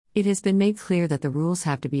It has been made clear that the rules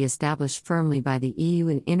have to be established firmly by the EU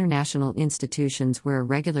and international institutions where a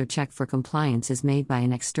regular check for compliance is made by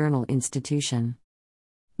an external institution.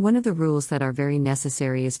 One of the rules that are very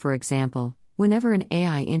necessary is, for example, whenever an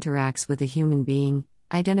AI interacts with a human being,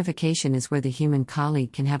 identification is where the human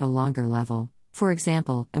colleague can have a longer level, for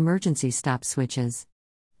example, emergency stop switches.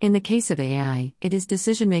 In the case of AI, it is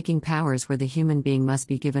decision-making powers where the human being must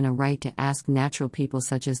be given a right to ask natural people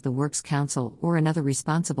such as the Works Council or another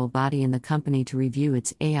responsible body in the company to review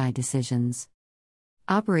its AI decisions.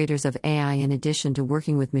 Operators of AI, in addition to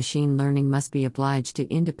working with machine learning, must be obliged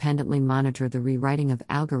to independently monitor the rewriting of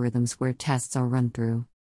algorithms where tests are run through.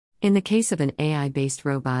 In the case of an AI-based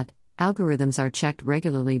robot, algorithms are checked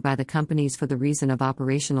regularly by the companies for the reason of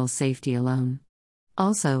operational safety alone.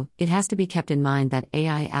 Also, it has to be kept in mind that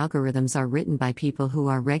AI algorithms are written by people who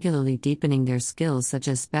are regularly deepening their skills, such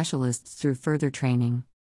as specialists, through further training.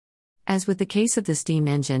 As with the case of the steam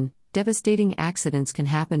engine, devastating accidents can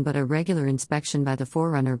happen, but a regular inspection by the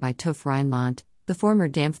forerunner by TÜV Rheinland, the former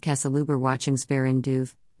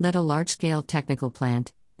Dampfkesselüberwachungsverein, led a large-scale technical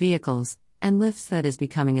plant, vehicles, and lifts that is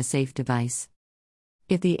becoming a safe device.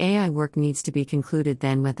 If the AI work needs to be concluded,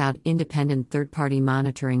 then without independent third-party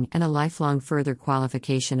monitoring and a lifelong further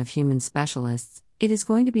qualification of human specialists, it is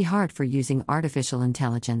going to be hard for using artificial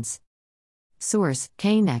intelligence. Source: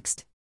 K-Next.